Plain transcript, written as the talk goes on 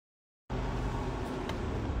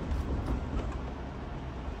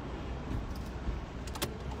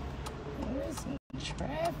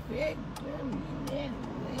traffic coming that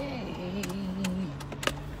way.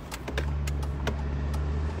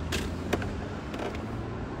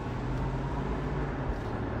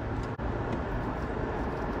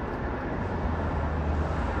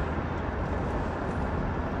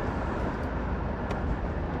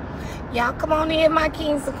 Y'all come on in, my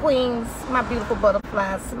kings and queens, my beautiful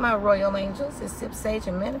butterflies, my royal angels. It's Sip Sage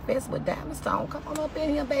and Manifest with Diamond Stone. Come on up in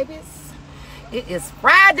here, babies. It is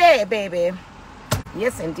Friday, baby.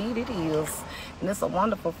 Yes, indeed it is. And it's a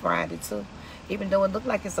wonderful Friday, too. Even though it looked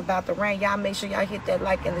like it's about to rain, y'all make sure y'all hit that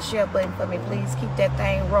like and the share button for me, please. Keep that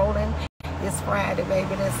thing rolling. It's Friday,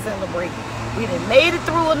 baby. Let's celebrate. We done made it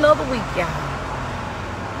through another week, y'all.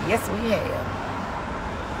 Yes, we have.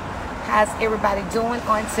 How's everybody doing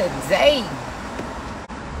on today?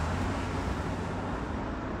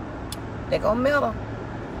 They gonna meddle.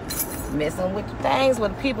 Messing with the things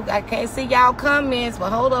with the people. I can't see y'all comments,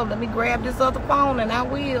 but hold up. Let me grab this other phone and I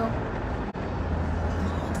will.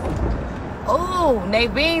 Oh,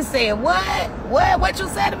 Naveen said, what? What you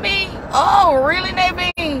said to me? Oh, really,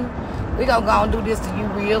 Naveen? We gonna go and do this to you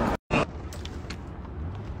real quick.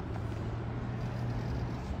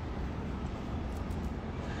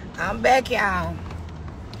 I'm back, y'all.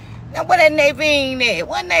 Now, what that Naveen at?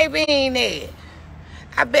 What Naveen at?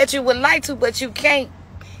 I bet you would like to, but you can't.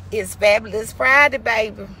 It's Fabulous Friday,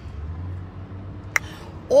 baby.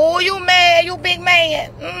 Oh, you mad? You big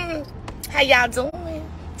man. How y'all doing?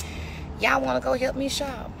 Y'all want to go help me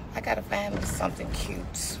shop? I got to find me something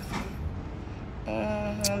cute.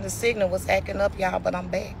 The signal was acting up, y'all, but I'm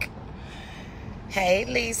back. Hey,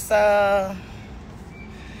 Lisa.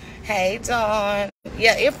 Hey, Dawn.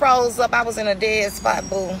 Yeah, it froze up. I was in a dead spot,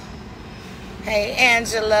 boo. Hey,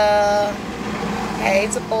 Angela. Hey,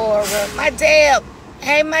 Deborah. My Deb.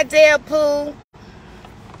 Hey, my Deb, Pooh.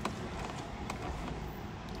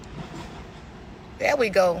 There we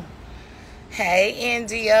go. Hey,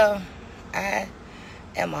 India. I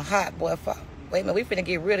am a hot boy. Wait a minute. We finna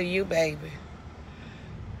get rid of you, baby.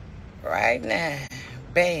 Right now.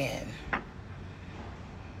 Ban.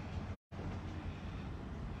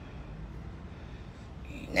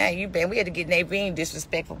 Now you been. We had to get Naveen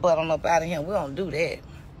disrespectful butt on up out of him. We don't do that.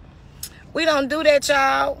 We don't do that,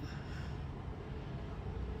 y'all.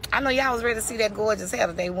 I know y'all was ready to see that gorgeous hair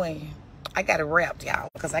today, when I got it wrapped, y'all,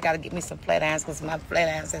 because I got to get me some flat irons, because my flat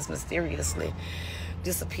irons has mysteriously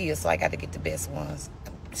disappeared, so I got to get the best ones.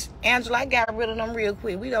 Angela, I got rid of them real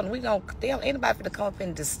quick. They don't anybody finna come up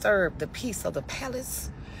and disturb the peace of the palace.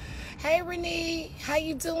 Hey, Renee, how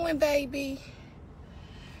you doing, baby?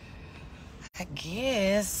 I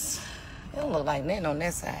guess it don't look like nothing on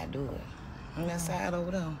that side, do it? On that side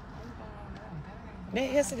over there.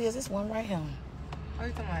 Yes, it is. This one right here. What are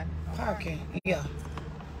you talking about? Parking. Yeah.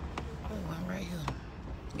 Oh, I'm right here.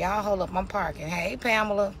 Y'all hold up. I'm parking. Hey,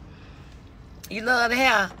 Pamela. You love the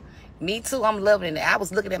hair? Me too. I'm loving it. I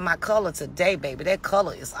was looking at my color today, baby. That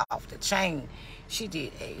color is off the chain. She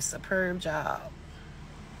did a superb job.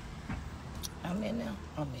 I'm in there.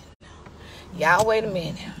 Y'all wait a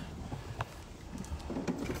minute.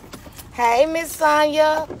 Hey, Miss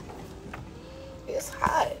Sonia. It's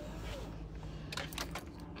hot.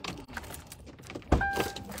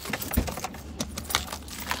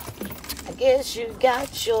 I guess you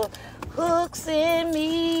got your hooks in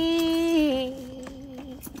me.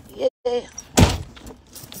 Yeah.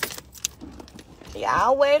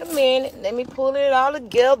 Y'all wait a minute. Let me pull it all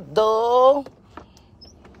together.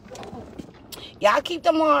 Y'all keep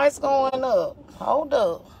them hearts going up. Hold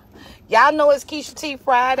up. Y'all know it's Keisha T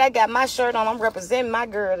Friday. I got my shirt on. I'm representing my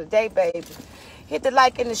girl today, baby. Hit the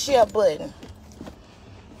like and the share button.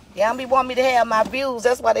 Y'all be want me to have my views.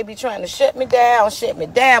 That's why they be trying to shut me down.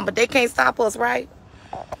 But they can't stop us, right?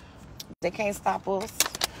 They can't stop us.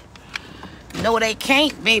 No, they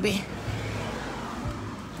can't, baby.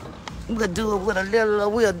 We'll do it with a little, or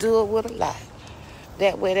we'll do it with a lot.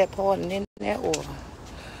 That way, that part, and in that order.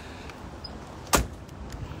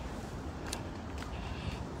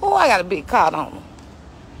 Oh, I got a big card on them.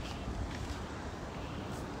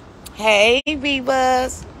 Hey,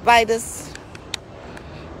 Vivas, Vitus.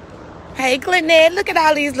 Hey, Clinette, look at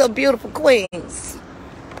all these little beautiful queens.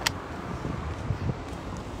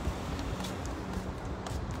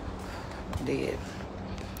 Did.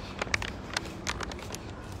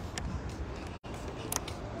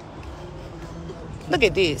 Look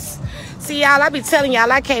at this. See, y'all, I be telling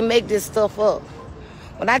y'all I can't make this stuff up.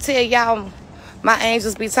 When I tell y'all my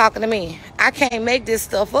angels be talking to me, I can't make this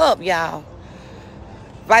stuff up, y'all.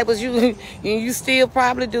 Vipers, you still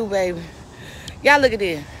probably do, baby. Y'all look at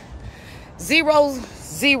this. 0,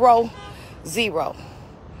 0, 0.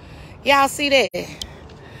 Y'all see that?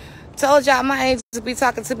 Told y'all my angels be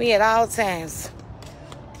talking to me at all times.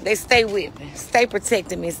 They stay with me, stay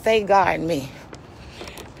protecting me, stay guarding me.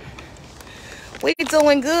 We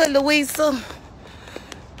doing good, Louisa.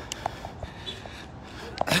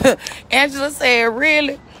 Angela said,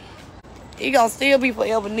 really? He gonna still be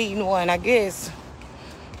forever needing one, I guess.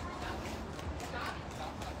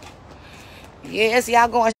 Yes, y'all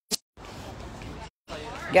going.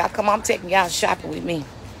 Y'all come on, I'm taking y'all shopping with me.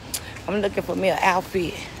 I'm looking for me an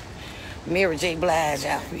outfit. Mary J. Blige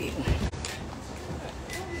outfit.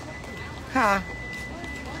 Huh?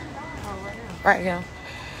 Right here.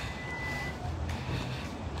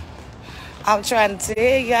 I'm trying to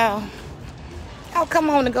tell y'all. Y'all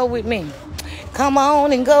come on and go with me. Come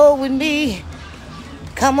on and go with me.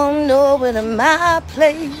 Come on over to my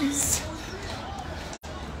place.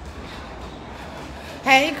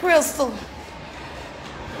 Hey, Crystal.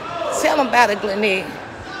 Tell them about it, Glenette.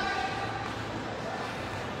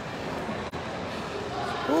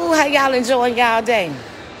 Ooh, how y'all enjoying y'all day?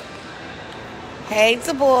 Hey,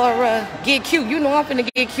 Tabora. Get cute. You know I'm finna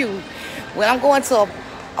get cute. Well, I'm going to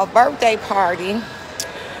a birthday party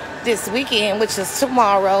this weekend, which is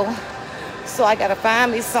tomorrow. So I gotta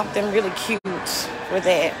find me something really cute for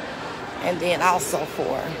that. And then also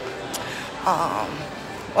for,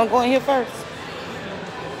 I'm going here first.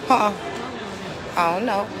 Huh? I don't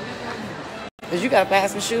know. Because you gotta buy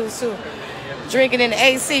some shoes too. Drinking in the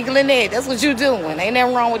AC, Glenette. That's what you doing. Ain't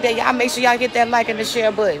nothing wrong with that. Y'all make sure y'all hit that like and the share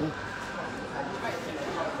button.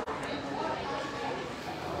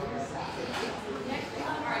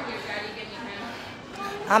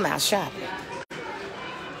 I'm out shopping.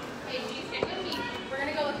 We're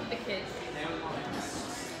gonna go with the kids.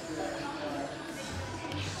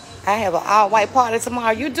 I have an all-white party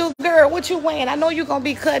tomorrow. You do, girl. What you wearing? I know you gonna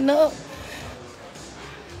be cutting up.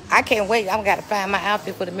 I can't wait. I'm gotta find my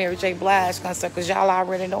outfit for the Mary J. Blige concert because y'all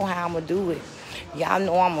already know how I'm gonna do it. Y'all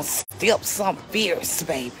know I'm gonna step something fierce,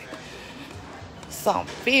 baby. Something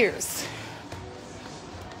fierce.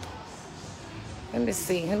 Let me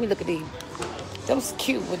see. Let me look at these. Them's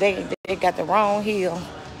cute, but they got the wrong heel.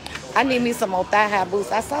 I need me some more thigh-high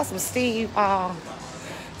boots. I saw some Steve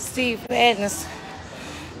Madden's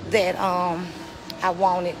that I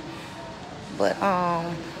wanted, but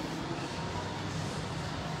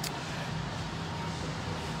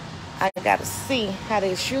I gotta see how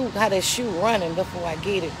that shoe running before I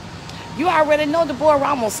get it. You already know the boy,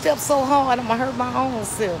 I'm gonna step so hard I'm gonna hurt my own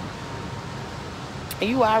self.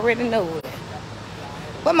 You already know it.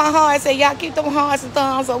 But my heart say, y'all keep them hearts and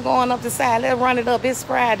thumbs up going up the side. Let's run it up. It's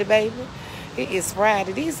Friday, baby. It is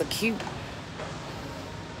Friday. These are cute.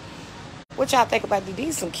 What y'all think about these?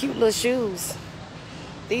 These some cute little shoes.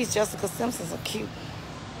 These Jessica Simpsons are cute.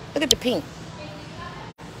 Look at the pink.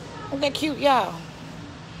 Isn't that cute, y'all?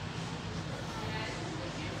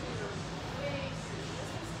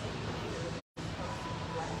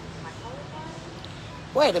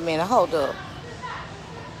 Wait a minute. Hold up.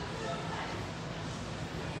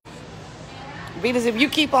 Because if you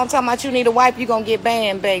keep on talking about you need a wife, you're going to get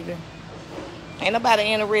banned, baby. Ain't nobody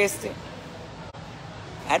interested.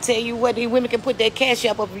 I tell you what, these women can put their cash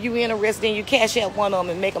up if you interested in you cash out one of them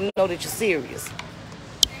and make them know that you're serious.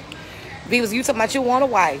 Because you talking about you want a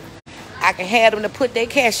wife, I can have them to put their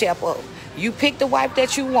cash up. You pick the wife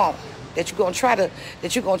that you want, that you're gonna try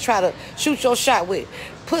to shoot your shot with.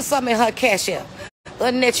 Put something in her cash up.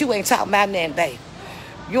 Other than that, you ain't talking about nothing, baby.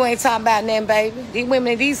 You ain't talking about nothing, baby. These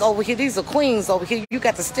women, these over here, these are queens over here. You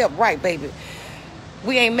got to step right, baby.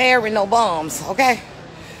 We ain't marrying no bums, okay?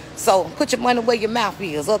 So put your money where your mouth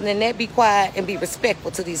is. Other than that, be quiet and be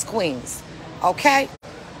respectful to these queens, okay?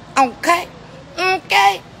 Okay?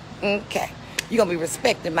 Okay? Okay. You're going to be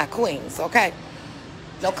respecting my queens, okay?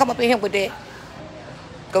 Don't come up in here with that.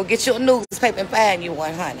 Go get your newspaper and find you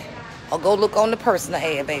one, honey. Or go look on the personal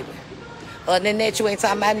ad, baby. Other than that, you ain't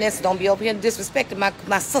talking about this. Don't be over here disrespecting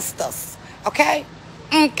my sisters, okay?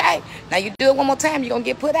 Okay. Now you do it one more time, you're going to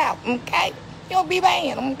get put out, okay? You'll be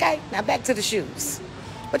banned, okay? Now back to the shoes.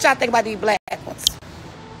 What y'all think about these black ones?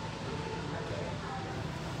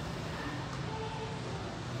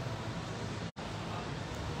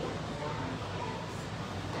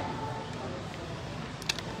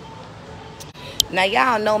 Now,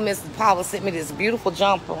 y'all know Mrs. Paula sent me this beautiful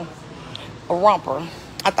jumper, a romper.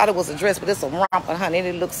 I thought it was a dress, but it's a romper, honey, and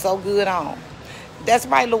it looks so good on. That's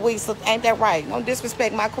right, Louisa. Ain't that right? Don't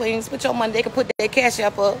disrespect my queens. Put your money. They can put their cash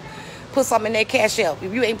up. Put something in their cash up.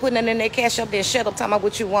 If you ain't putting nothing in their cash up, then shut up talking about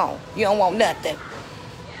what you want. You don't want nothing.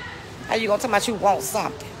 How you gonna talk about you want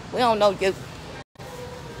something? We don't know you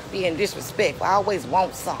being disrespectful. I always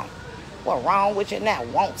want something. What wrong with you now?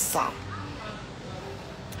 Want something.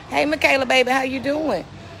 Hey, Michaela, baby, how you doing?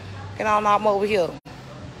 walking on I'm over here.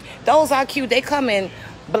 Those are cute. They come in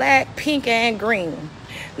black, pink, and green.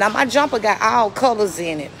 Now, my jumper got all colors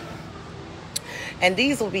in it. And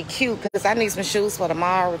these will be cute because I need some shoes for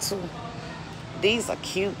tomorrow, too. These are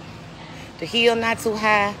cute. The heel not too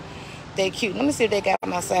high. They cute. Let me see if they got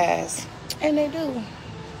my size. And they do.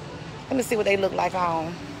 Let me see what they look like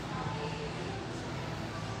on.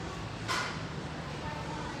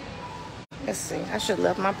 Let's see. I should have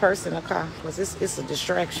left my purse in the car because it's a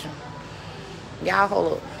distraction. Y'all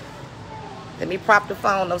hold up. Let me prop the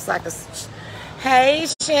phone up so I can... Hey,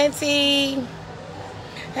 Shanty.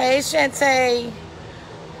 Hey, Shantae.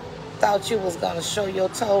 Thought you was going to show your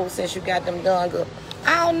toes since you got them done good.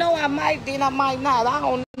 I don't know. I might, then I might not. I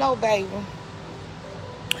don't know, baby.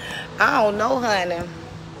 I don't know, honey.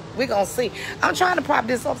 We're going to see. I'm trying to prop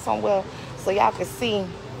this up somewhere so y'all can see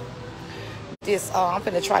this. I'm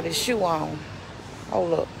finna try this shoe on.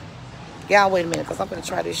 Hold up. Y'all wait a minute because I'm finna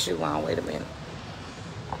try this shoe on. Wait a minute.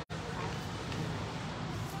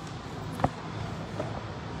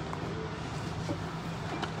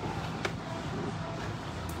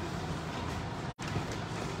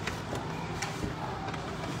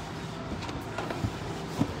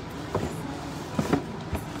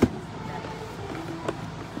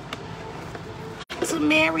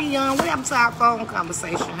 Marion, what happened to our phone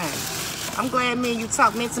conversation, honey? I'm glad me and you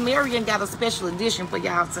talked. Me and Marion got a special edition for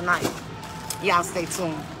y'all tonight. Y'all stay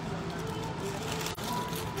tuned.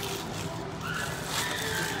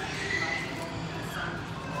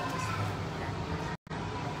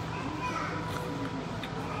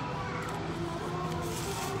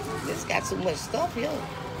 This got too much stuff here.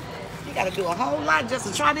 You gotta do a whole lot just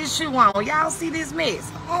to try this shoe on. Y'all see this mess?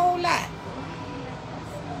 A whole lot.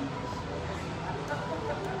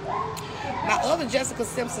 My other Jessica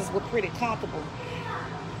Simpsons were pretty comfortable.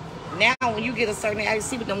 Now, when you get a certain age, I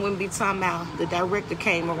see what them women be talking about. The director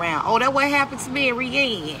came around. Oh, that what happened to me at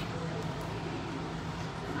reunion.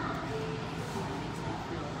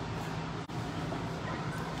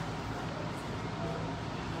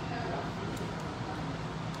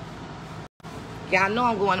 Y'all know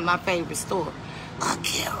I'm going to my favorite store,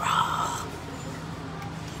 Akira.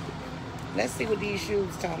 Let's see what these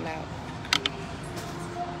shoes talking about.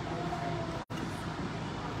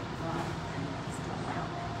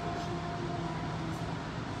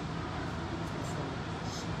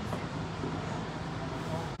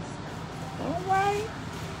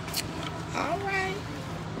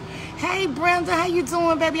 Hey Brenda, how you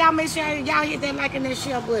doing, baby? Y'all make sure y'all hit that like and that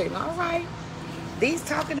share button. All right. These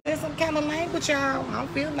talking in some kind of language, y'all. I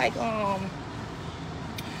feel like hold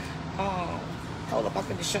up, I'm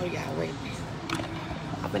finna show y'all. Wait a minute.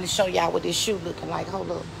 I'm finna show y'all what this shoe looking like.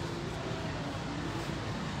 Hold up.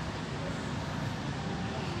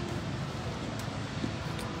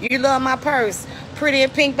 You love my purse. Pretty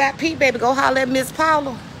and Pink by Pete, baby. Go holler at Miss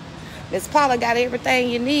Paula. Miss Paula got everything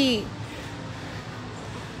you need.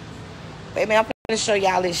 Baby, I'm gonna show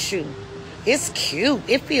y'all this shoe. It's cute.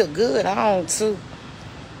 It feel good on too.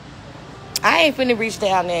 I ain't finna reach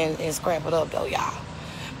down there and scrap it up though, y'all.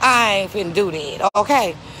 I ain't finna do that,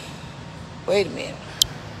 okay? Wait a minute.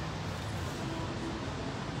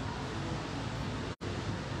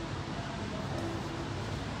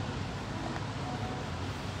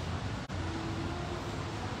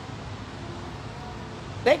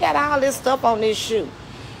 They got all this stuff on this shoe.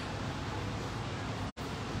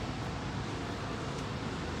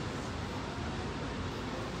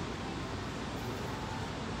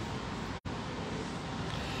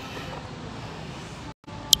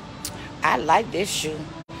 I like this shoe.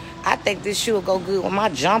 I think this shoe will go good with my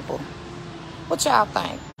jumper. What y'all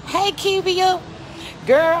think? Hey, Kivia.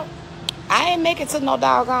 Girl, I ain't making it to no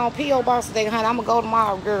doggone P.O. box today, honey. I'm going to go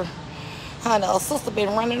tomorrow, girl. Honey, a sister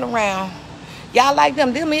been running around. Y'all like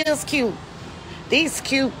them? Them is cute. These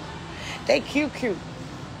cute. They cute.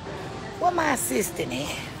 Where my assistant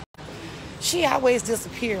at? She always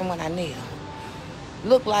disappearing when I need her.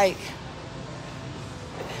 Look like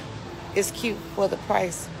it's cute for the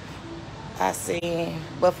price I seen.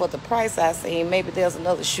 But for the price I seen, maybe there's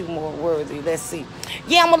another shoe more worthy. Let's see.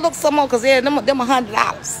 Yeah, I'm going to look some more because them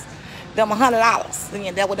 $100. Them $100.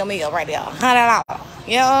 Yeah, that's what them is right there. $100.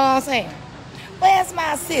 You know what I'm saying? Where's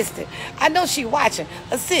my assistant? I know she watching.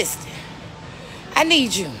 Assistant. I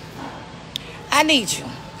need you.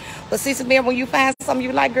 But see, Samir, when you find something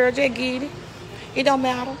you like, girl, just get it. It don't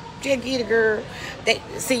matter. Just get it, girl.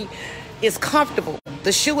 See, it's comfortable.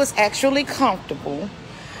 The shoe is actually comfortable.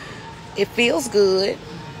 It feels good.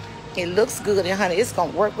 It looks good. And, honey, it's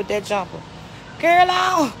going to work with that jumper.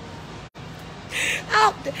 Girl,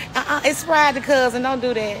 it's Friday, cousin. Don't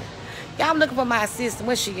do that. Y'all, I'm looking for my assistant.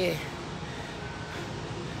 Where she at?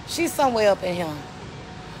 She's somewhere up in here.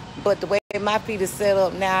 But the way my feet is set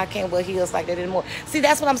up now, I can't wear heels like that anymore. See,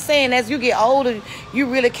 that's what I'm saying. As you get older, you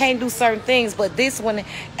really can't do certain things. But this one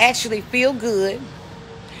actually feel good.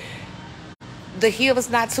 The heel is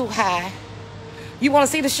not too high. You want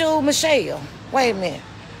to see the shoe, Michelle? Wait a minute.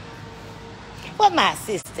 What my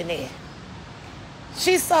assistant is?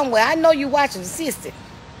 She's somewhere. I know you watching, assistant.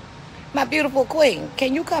 My beautiful queen.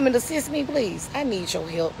 Can you come and assist me, please? I need your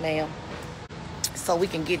help, ma'am. So we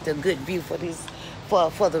can get the good view for these,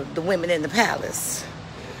 for the women in the palace.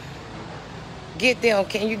 Get them.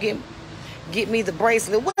 Can you get me the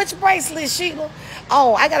bracelet? Which bracelet, Sheila?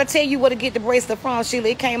 Oh, I gotta tell you where to get the bracelet from, Sheila.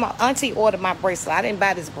 It came out. Auntie ordered my bracelet. I didn't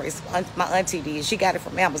buy this bracelet. My auntie did. She got it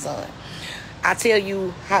from Amazon. I tell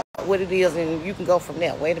you what it is, and you can go from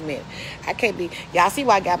there. Wait a minute. I can't be. Y'all see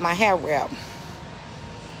why I got my hair wrapped?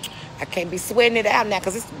 I can't be sweating it out now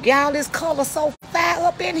because y'all, this color so fire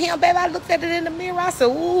up in here, baby. I looked at it in the mirror. I said,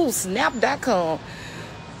 ooh, snap.com.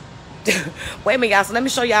 Wait a minute, y'all. So let me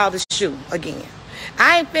show y'all this shoe again.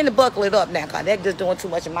 I ain't finna buckle it up now because that just doing too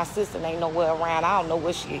much, and my sister ain't nowhere around. I don't know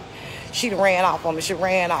where she done ran off on me. She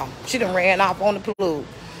ran off. She done ran off on the plug.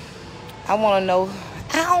 I want to know.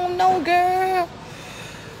 I don't know, girl.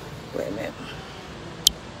 Wait a minute.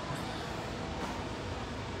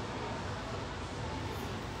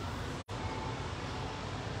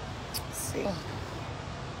 See.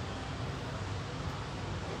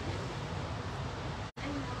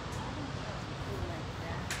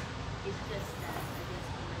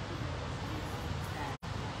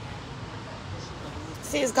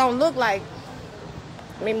 See, it's gonna look like,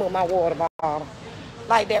 let me move my water bottle,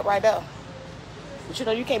 like that right there. But you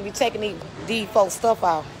know, you can't be taking these folks' stuff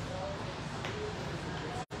out.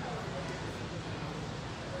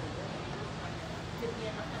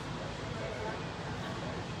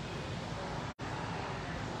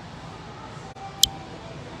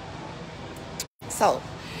 So,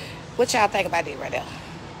 what y'all think about this right there?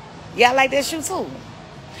 Y'all like that shoe too?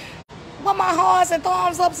 What my hearts and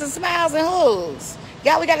thumbs ups and smiles and hugs?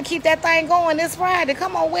 Y'all, we got to keep that thing going this Friday.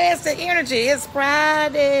 Come on, where's the energy? It's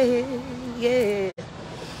Friday, yeah.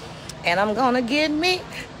 And I'm going to get me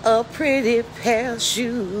a pretty pair of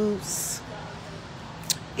shoes.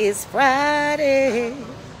 It's Friday,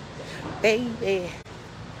 baby.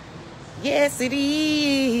 Yes, it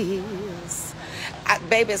is.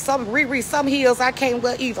 Baby, some heels I can't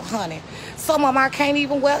wear either, honey. Some of them I can't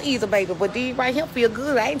even wear either, baby. But these right here feel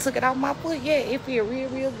good. I ain't took it off my foot yet. It feel real,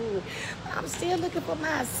 real good. I'm still looking for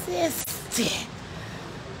my assistant.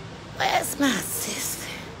 Where's my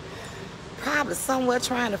assistant? Probably somewhere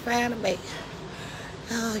trying to find a mate.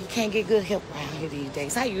 Oh, you can't get good help around here these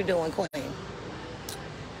days. How you doing, Queen?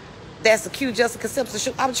 That's the cute Jessica Simpson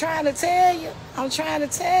shoe. I'm trying to tell you. I'm trying to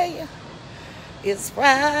tell you. It's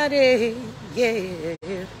Friday, yeah.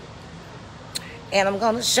 And I'm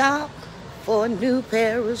gonna shop for a new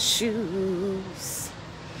pair of shoes.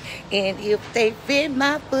 And if they fit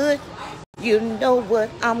my foot, you know what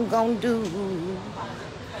I'm gonna do.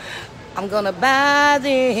 I'm gonna buy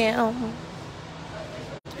them.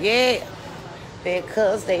 Yeah.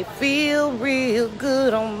 Because they feel real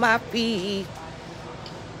good on my feet.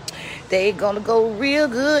 They gonna go real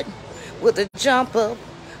good with a jump up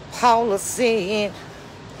Paula said.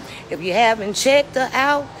 If you haven't checked her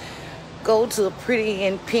out, go to Pretty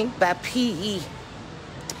in Pink by P.E.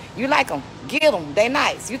 You like them? Get them. They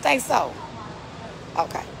nice. You think so?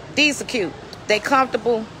 Okay. These are cute. They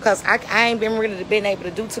comfortable because I ain't been really been able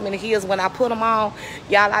to do too many heels. When I put them on,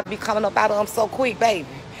 y'all, I be coming up out of them so quick, baby.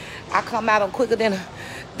 I come out of them quicker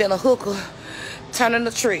than a hooker turning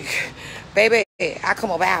the trick. Baby, I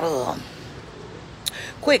come up out of them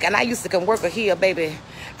quick. And I used to can work a heel, baby.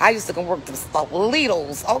 I used to can work the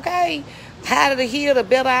Litos, okay? Higher the heel, the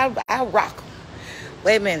better I rock them.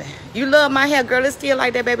 Wait a minute. You love my hair, girl. It's still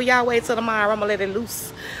like that, baby. Y'all wait till tomorrow. I'm going to let it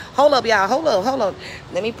loose. Hold up, y'all. Hold up, hold up.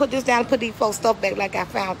 Let me put this down and put these folks' stuff back like I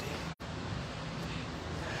found it.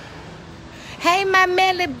 Hey, my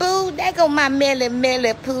Melly Boo. There go my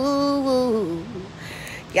Melly Poo.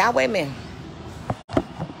 Y'all, wait a minute.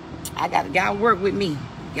 Y'all work with me.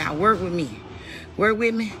 Y'all work with me. Work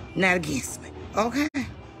with me, not against me. Okay?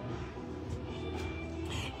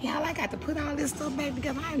 Y'all, I got to put all this stuff back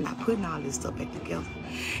together. I'm not putting all this stuff back together.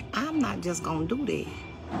 I'm not just going to do that.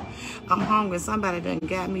 I'm hungry. Somebody done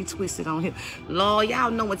got me twisted on here. Lord, y'all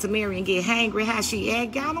know when Tamarian get hangry, how she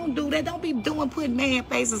act. Y'all don't do that. Don't be putting man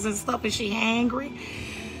faces and stuff and she hangry.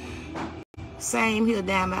 Same here,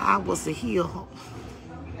 damn it. I was the heel.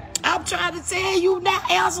 I'm trying to tell you now,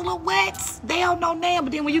 Angela Wax. They don't know now,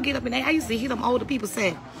 but then when you get up in there, I used to hear them older people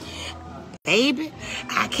say, Baby,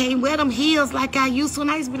 I can't wear them heels like I used to. When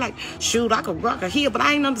I used to be like, shoot, I could rock a heel, but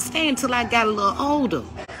I didn't understand until I got a little older.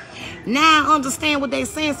 Now I understand what they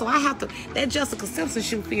saying, so I have to. That Jessica Simpson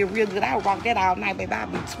shoe feel real good. I rock that all night, baby. I'll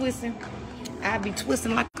be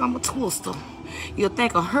twisting like I'm a twister. You'll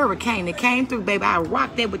think a hurricane that came through, baby. I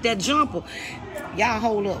rock that with that jumper. Y'all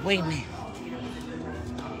hold up, wait a minute.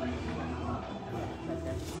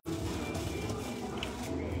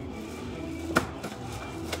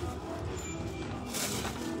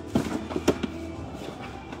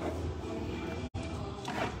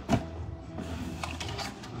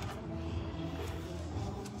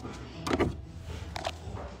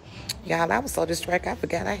 Y'all, I was so distracted, I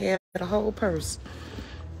forgot I had a whole purse.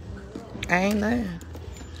 I ain't lying.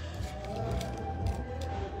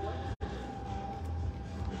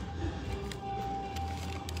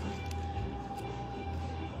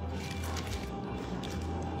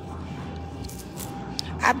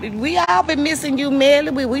 We all been missing you,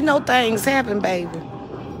 Melly. We know things happen, baby.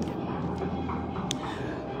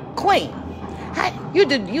 Queen, hey,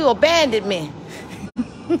 you abandoned me.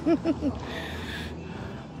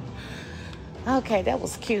 Okay, that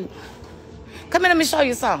was cute. Come here, let me show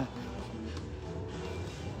you something.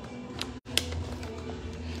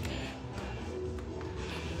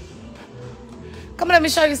 Come here, let me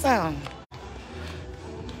show you something.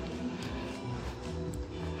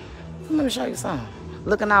 Let me show you something.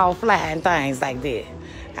 Looking all fly and things like that.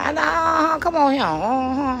 I know, come on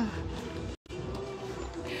here.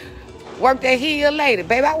 Work that heel later.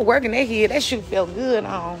 Baby, I was working that heel. That shoe felt good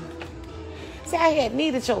on. See, I had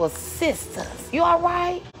needed your assistance. You all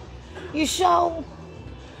right? You sure?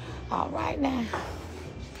 All right now.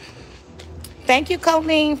 Thank you,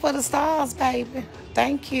 Colleen, for the stars, baby.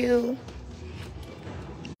 Thank you.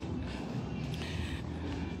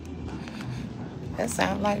 That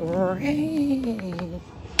sounds like rain.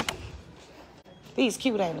 These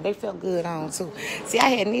cute, ain't they? They felt good on, too. See, I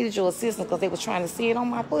had needed your assistance because they was trying to see it on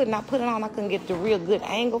my foot, and I put it on. I couldn't get the real good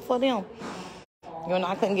angle for them. You know,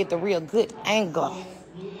 I couldn't get the real good angle,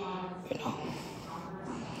 you know,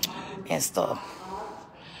 and stuff.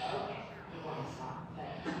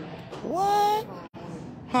 What?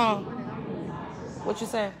 Huh? What you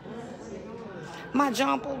say? My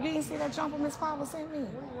jumper. You didn't see that jumper Miss Paula sent me?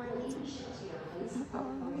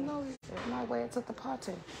 No, my way to the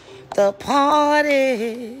party. The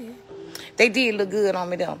party. They did look good on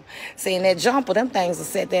me, them. Seeing that jumper, them things will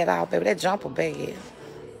set that out, baby. That jumper bad.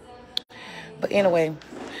 But anyway,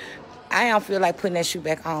 I don't feel like putting that shoe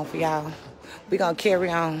back on for y'all. We gonna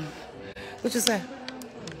carry on. What you say?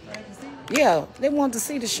 Yeah, they wanted to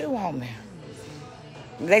see the shoe on me.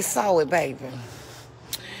 They saw it, baby.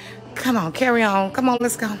 Come on, carry on. Come on,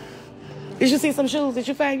 let's go. Did you see some shoes that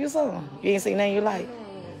you found you saw? You ain't see nothing you like?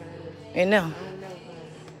 And no.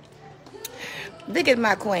 Look at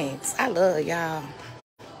my queens. I love y'all.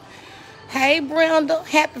 Hey, Brenda.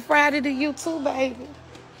 Happy Friday to you too, baby.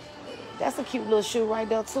 That's a cute little shoe right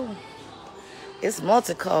there, too. It's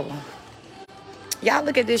multicolor. Y'all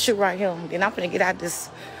look at this shoe right here. Then I'm finna get out this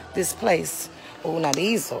place. Oh, now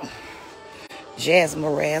these are Jasmine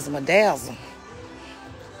Razzle Dazzle.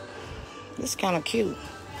 This kind of cute.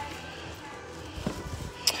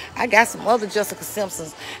 I got some other Jessica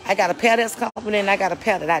Simpsons. I got a pair that's company and I got a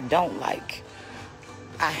pair that I don't like.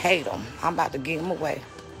 I hate them. I'm about to give them away.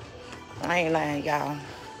 I ain't lying, y'all.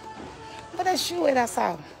 But that shoe that I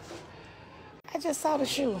saw. I just saw the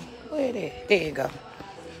shoe. Where it is? There you go.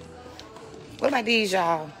 What about these,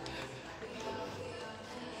 y'all?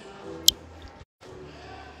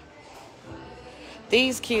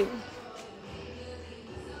 These cute.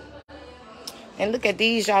 And look at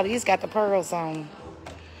these, y'all. These got the pearls on.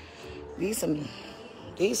 These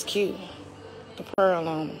cute. The pearl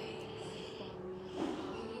on them.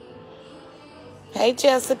 Hey,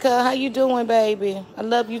 Jessica. How you doing, baby? I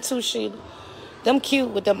love you too, Sheila. Them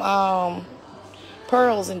cute with them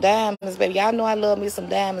pearls and diamonds, baby. Y'all know I love me some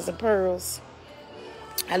diamonds and pearls.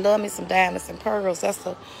 I love me some diamonds and pearls.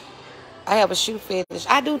 I have a shoe fetish.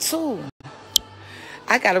 I do too.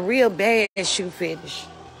 I got a real bad shoe fetish.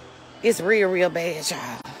 It's real bad,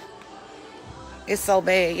 y'all. It's so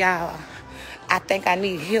bad, y'all. I think I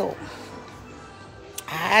need help.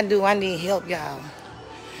 I do. I need help, y'all.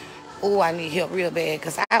 Oh, I need help real bad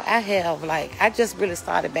because I just really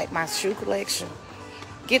started back my shoe collection.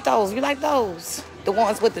 Get those. You like those? The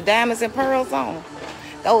ones with the diamonds and pearls on.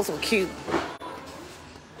 Those were cute.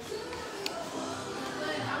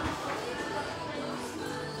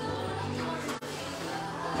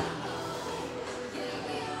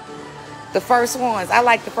 The first ones. I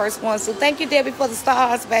like the first ones. So thank you, Debbie, for the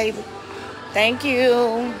stars, baby. Thank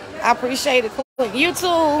you. I appreciate it. You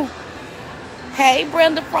too. Hey,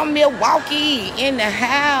 Brenda from Milwaukee in the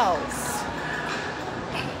house.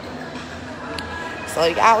 So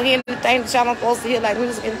y'all hear anything that y'all don't supposed to hear, like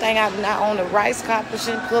music, anything I do not own the rights,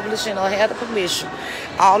 publishing, or have the permission.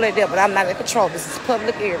 All that there, but I'm not in control. This is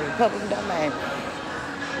public area, public domain.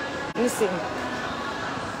 Let me see.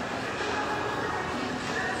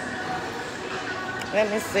 Let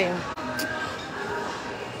me see.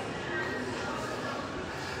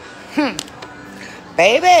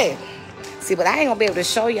 Baby. See, but I ain't gonna be able to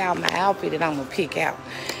show y'all my outfit that I'm gonna pick out.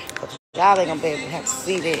 Y'all ain't gonna be able to have to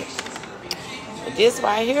see that. But this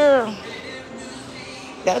right here,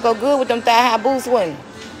 that'll go good with them thigh-high boots, wouldn't it?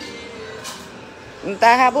 Them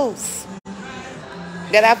thigh-high boots.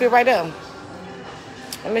 That outfit right there.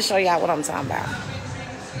 Let me show y'all what I'm talking about.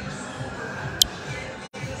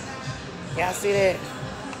 Y'all see that?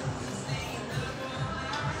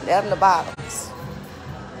 Them the bottoms.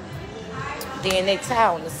 Then they tie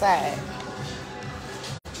on the side.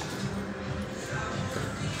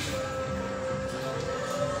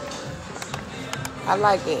 I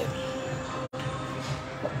like it.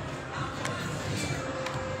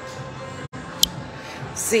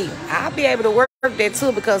 See, I'll be able to work that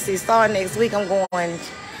too because see, starting next week, I'm going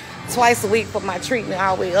twice a week for my treatment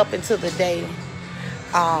all the way up until the day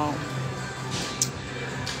I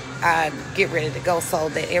get ready to go so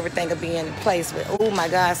that everything will be in place. But oh my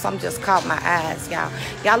God, something just caught my eyes, y'all.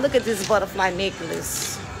 Y'all look at this butterfly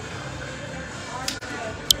necklace.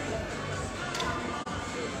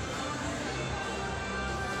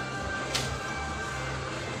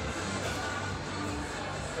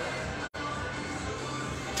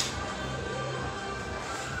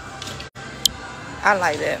 I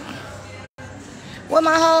like that. With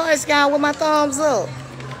my hearts, y'all, with my thumbs up.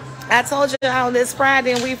 I told y'all this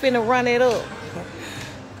Friday and we finna run it up.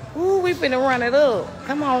 Ooh, we finna run it up.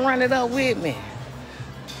 Come on, run it up with me.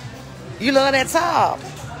 You love that top?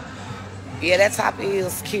 Yeah, that top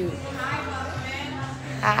is cute.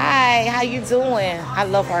 Hi, how you doing? I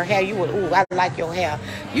love her hair. You would, ooh, I like your hair.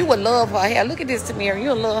 You would love her hair. Look at this, Tamir.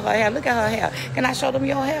 You'll love her hair. Look at her hair. Can I show them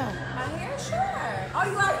your hair? My hair? Sure. Oh,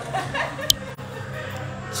 you like it?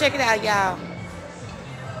 Check it out, y'all.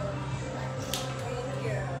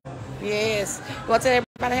 Yes. You want to tell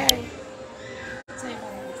everybody hey?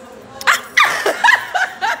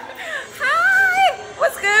 Hi.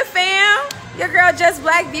 What's good, fam? Your girl Just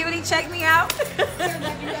Black Beauty. Check me out. You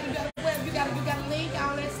got a link,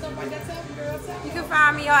 all that stuff right there. Girl, You can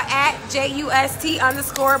find me on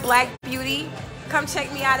 @JUST_Black Beauty. Come check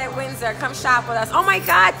me out at Windsor. Come shop with us. Oh my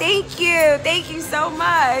God, thank you. Thank you so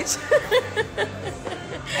much.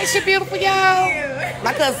 Ain't she beautiful, y'all?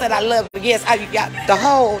 My cousin said I love her. Yes, I got the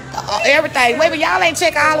whole, everything. Wait a minute, y'all ain't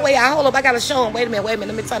checking all the way out. Hold up, I got to show them. Wait a minute. Let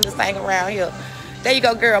me turn this thing around here. There you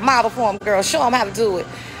go, girl. Model for them, girl. Show them how to do it.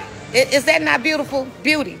 Is that not beautiful?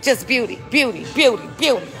 Beauty. Just beauty. Beauty. Beauty.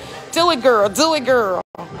 Beauty. Do it, girl. Do it, girl.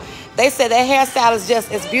 They said that hairstyle is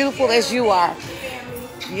just as beautiful as you are.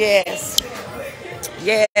 Yes.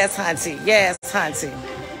 Yes, hunty. Yes, hunty.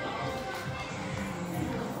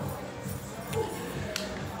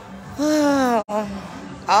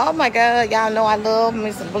 Oh my God, y'all know I love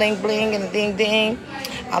me some bling bling and ding ding.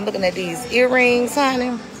 I'm looking at these earrings,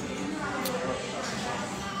 honey.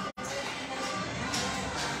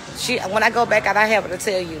 When I go back out, I have her to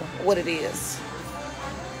tell you what it is.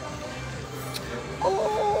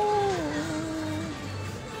 Oh,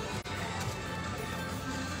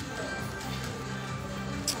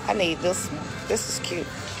 I need this one. This is cute.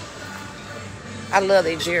 I love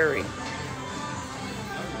their jewelry.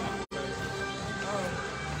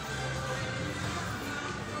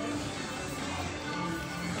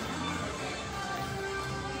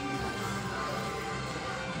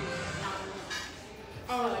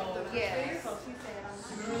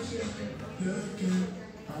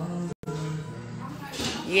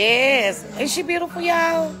 Yes. Ain't she beautiful,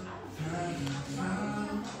 y'all?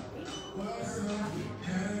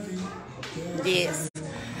 Yes.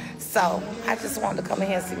 So, I just wanted to come in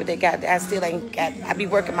here and see what they got. I still ain't got, I be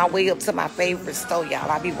working my way up to my favorite store, y'all.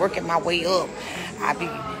 I be working my way up.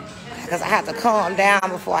 Because I have to calm down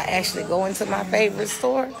before I actually go into my favorite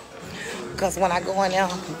store. Because when I go in there,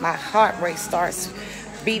 my heart rate starts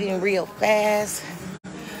beating real fast.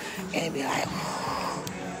 And be like,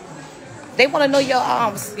 they want to know your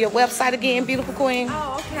website again, beautiful queen.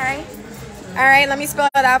 Oh, okay. All right, let me spell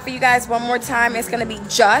it out for you guys one more time. It's going to be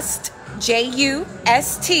just,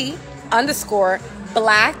 JUST_Black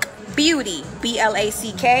Beauty.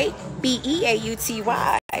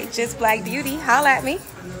 BLACKBEAUTY. Just Black Beauty. Holla at me.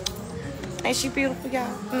 Ain't she beautiful, y'all?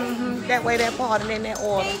 That way, that part, and then that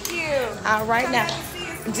order. Thank you. All right, now.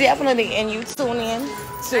 Definitely, and you tune in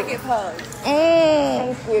too. I give hugs.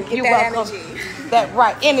 Thank you. Get You're that welcome. energy. That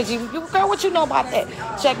right energy. You girl, what you know about that?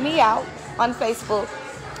 Check me out on Facebook,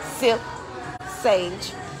 Sip,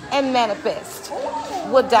 Sage, and Manifest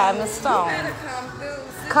with Diamond Stone. You better come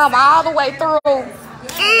through. Come all the way through.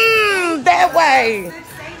 That way.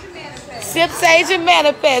 Sip, Sage, and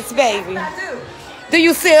Manifest, baby. Do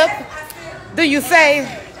you sip? Do you save?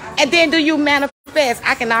 And then do you manifest?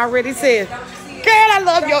 I can already see. Girl, I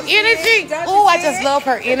love your energy. Oh, I just love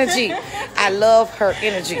her energy. I love her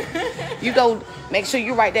energy. You go, make sure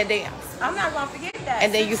you write that down. I'm not going to forget that.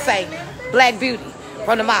 And then you say, Black Beauty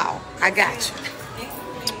from the mall. I got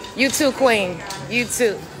you. You too, Queen. You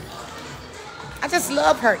too. I just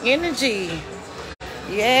love her energy.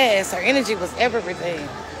 Yes, her energy was everything.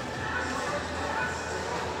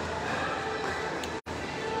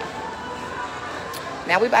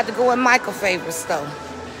 Now we about to go in Michael's favorite store.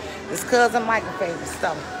 His cousin Michael's favorite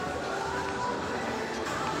store.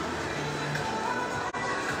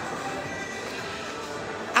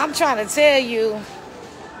 I'm trying to tell you.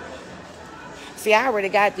 See, I already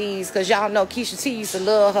got these because y'all know Keisha T used to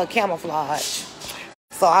love her camouflage.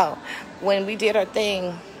 So when we did her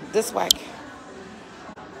thing this week,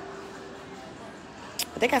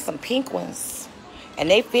 they got some pink ones. And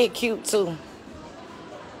they fit cute too.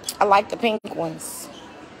 I like the pink ones.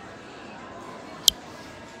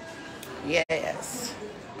 Yes.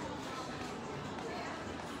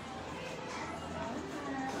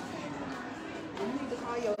 You need to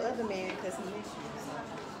call your other man because he missed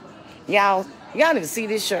you. Y'all need to see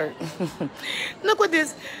this shirt. Look what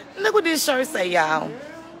this shirt say, y'all.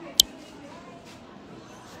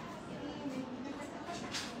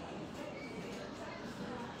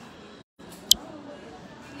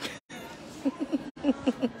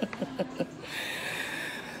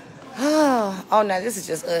 Oh, now this is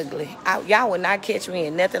just ugly. Y'all would not catch me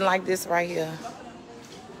in nothing like this right here.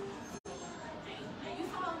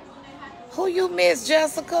 Who you miss,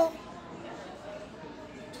 Jessica?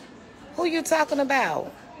 Who you talking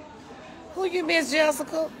about? Who you miss,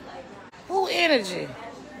 Jessica? Who energy?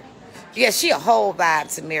 Yeah, she a whole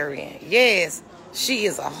vibe to Marian. Yes, she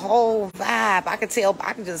is a whole vibe. I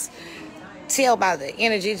can just tell by the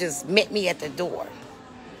energy just met me at the door.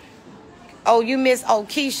 Oh, you miss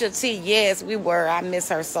Keisha T. Yes, we were. I miss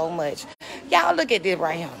her so much. Y'all look at this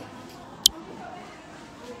right here.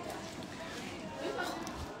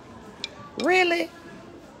 Really?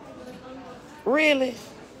 Really?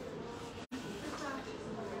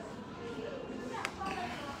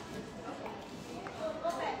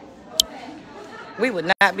 We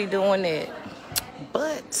would not be doing that.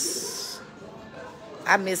 But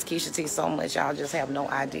I miss Keisha T so much, y'all just have no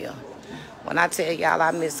idea. When I tell y'all I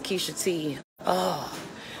miss Keisha T,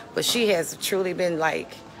 but she has truly been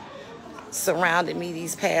like surrounding me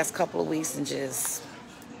these past couple of weeks and just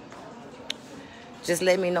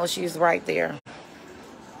let me know she's right there.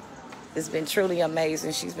 It's been truly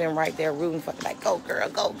amazing. She's been right there rooting for me, like, go girl,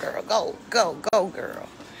 go girl, go, go, go girl.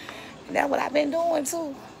 And that's what I've been doing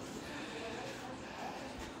too.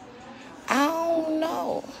 I don't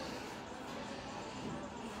know.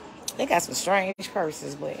 They got some strange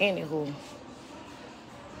purses, but anywho.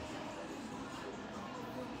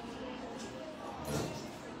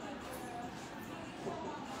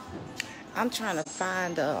 I'm trying to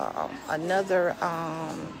find another,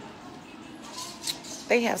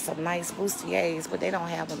 they have some nice bustiers, but they don't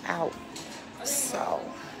have them out. So,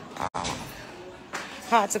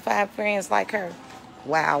 hard to find friends like her.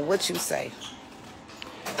 Wow, what you say?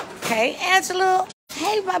 Hey, Angela.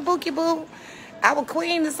 Hey, my bookie boo. Our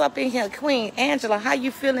queen is up in here. Queen Angela, how you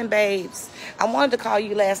feeling, babes? I wanted to call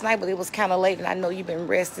you last night, but it was kind of late, and I know you've been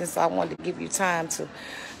resting, so I wanted to give you time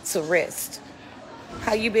to rest.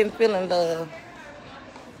 How you been feeling, love?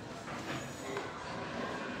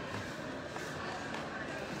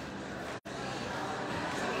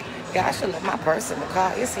 God, I should let my purse in the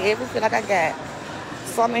car. It's heavy. I feel like I got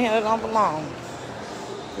something here that don't belong.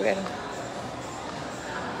 Ready?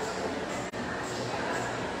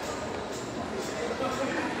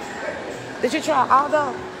 Did you try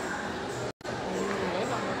Aldo?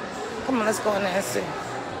 Come on, let's go in there and see.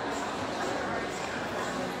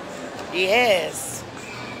 Yes.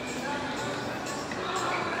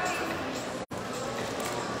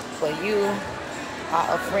 But you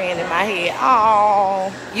are a friend in my head.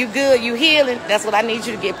 Oh, you good? You healing? That's what I need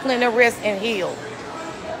you to get. Plenty of rest and heal.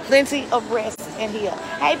 Plenty of rest and heal.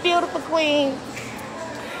 Hey, beautiful queen.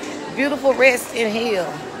 Beautiful rest and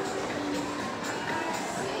heal.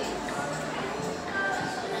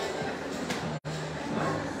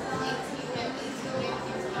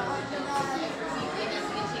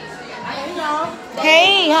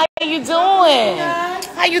 Hey, how you doing?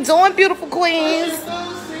 How you doing, beautiful queens?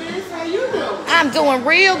 How you doing? I'm doing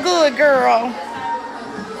real good, girl.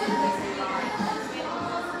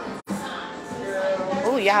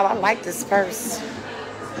 Oh, y'all, I like this purse.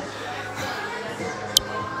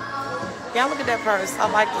 Y'all look at that purse. I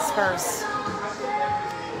like this purse.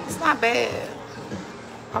 It's not bad.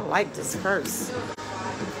 I like this purse.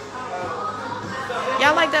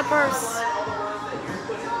 Y'all like that purse?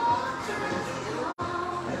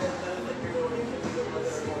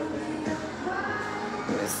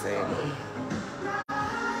 Let's see.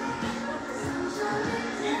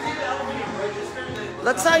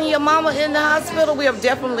 Latanya, your mama in the hospital. We have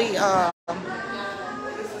definitely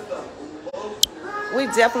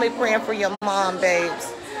praying for your mom,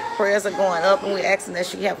 babes. Prayers are going up, and we're asking that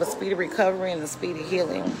she have a speedy recovery and a speedy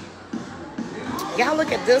healing. Y'all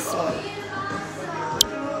look at this one.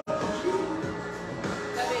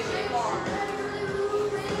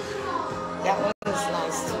 That one is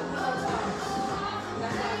nice too.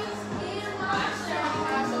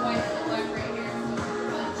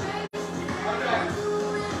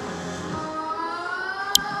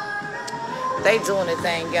 They doing a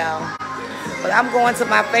thing, y'all. But I'm going to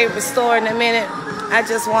my favorite store in a minute. I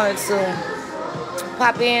just wanted to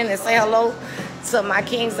pop in and say hello to my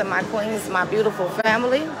kings and my queens, my beautiful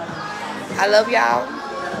family. I love y'all.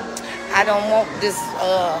 I don't want this,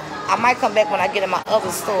 I might come back when I get in my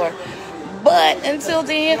other store. But until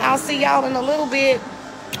then, I'll see y'all in a little bit.